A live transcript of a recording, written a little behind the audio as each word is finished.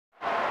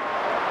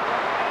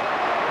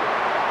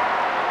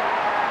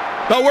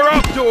But we're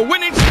off to a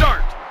winning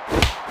start.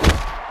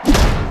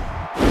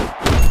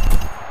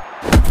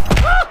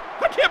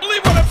 I can't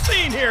believe what I'm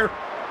seeing here.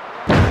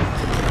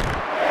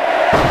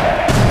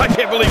 I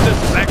can't believe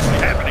this is actually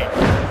happening.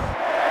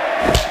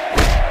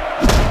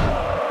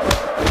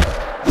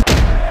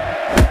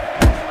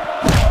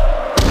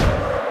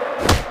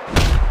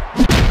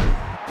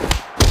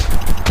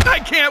 I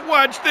can't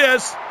watch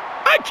this.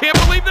 I can't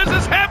believe this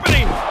is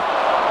happening.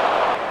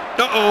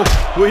 Uh-oh,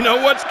 we know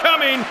what's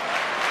coming.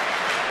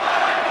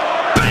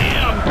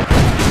 Bam!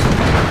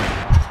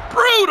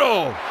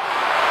 Brutal!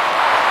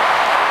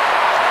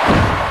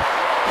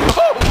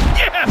 Oh,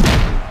 yes!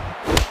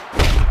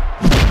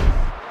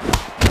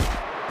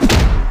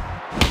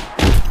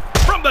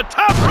 From the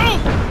top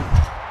rope!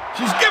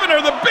 She's giving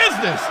her the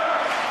business!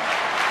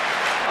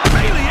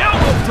 Bayley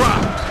elbow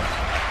drop!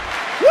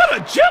 What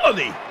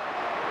agility!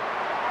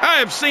 I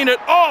have seen it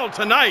all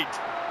tonight.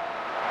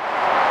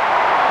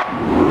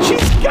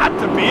 She's got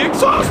to be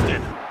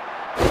exhausted.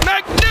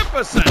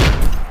 Magnificent!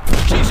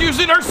 She's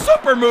using her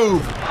super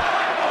move.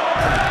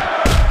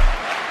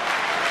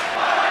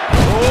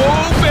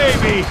 Oh,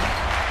 baby!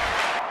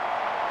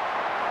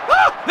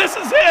 Ah, this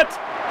is it!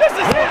 This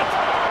is it!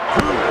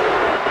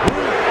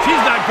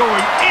 She's not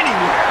going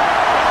anywhere.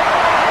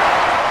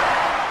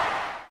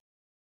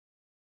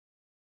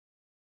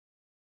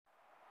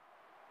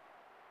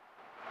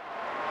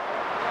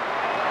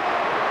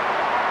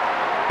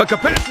 A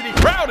capacity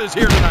crowd is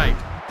here tonight.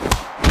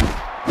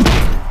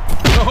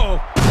 Oh,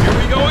 here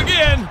we go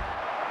again.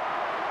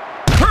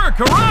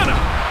 Hurricanrana.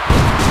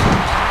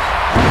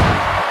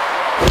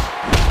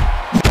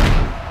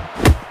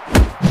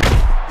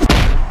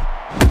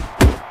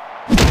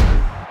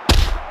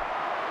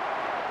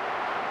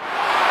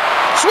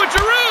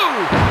 Switcheroo.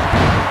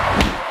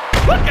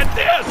 Look at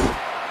this.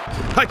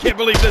 I can't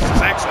believe this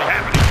is actually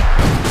happening.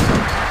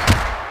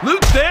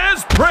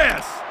 Luthez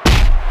press.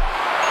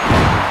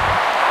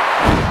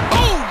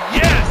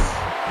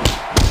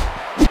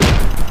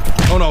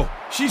 Oh no,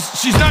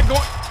 she's not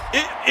going.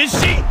 Is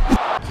she?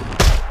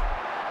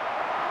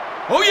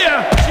 Oh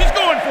yeah, she's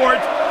going for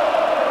it.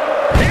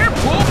 Hair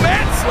pull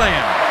mat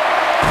slam.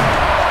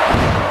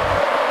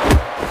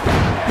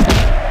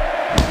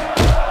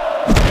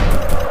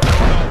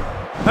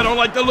 I don't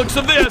like the looks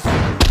of this. To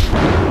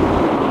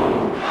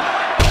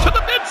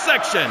the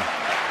midsection.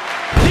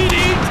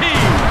 DDT.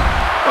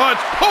 Oh,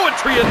 it's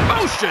poetry in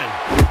motion.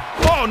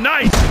 Oh,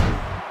 nice.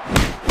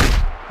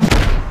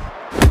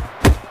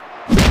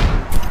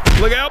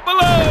 Look out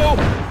below!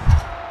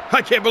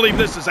 I can't believe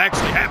this is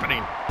actually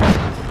happening.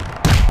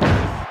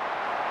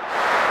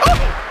 Oh,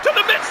 to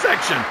the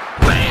midsection!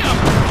 Bam!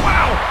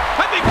 Wow!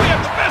 I think we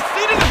have the best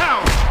seat in the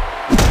house!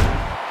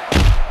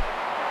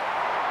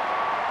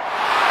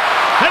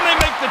 And they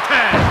make the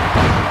tag.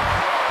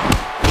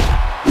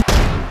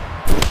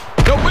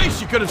 No way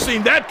she could have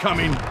seen that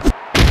coming.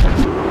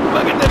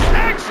 Look at this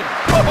action!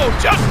 Oh,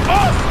 just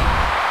awesome!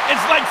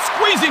 It's like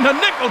squeezing a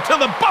nickel till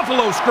the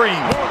buffalo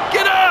screams.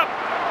 Get up!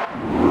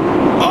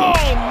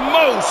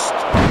 Almost!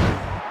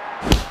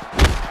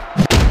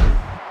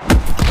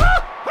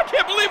 I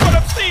can't believe what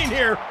I'm seeing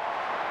here!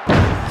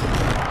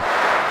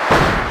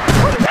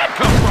 Where did that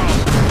come from?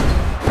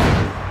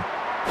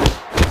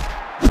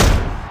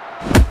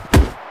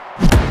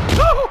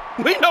 Oh,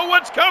 we know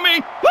what's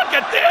coming! Look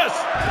at this!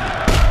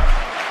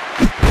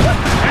 What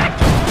the heck?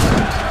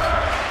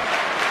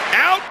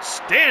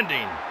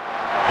 Outstanding!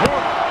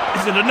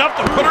 Is it enough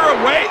to put her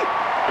away?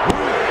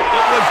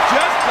 It was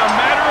just a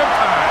matter of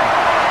time.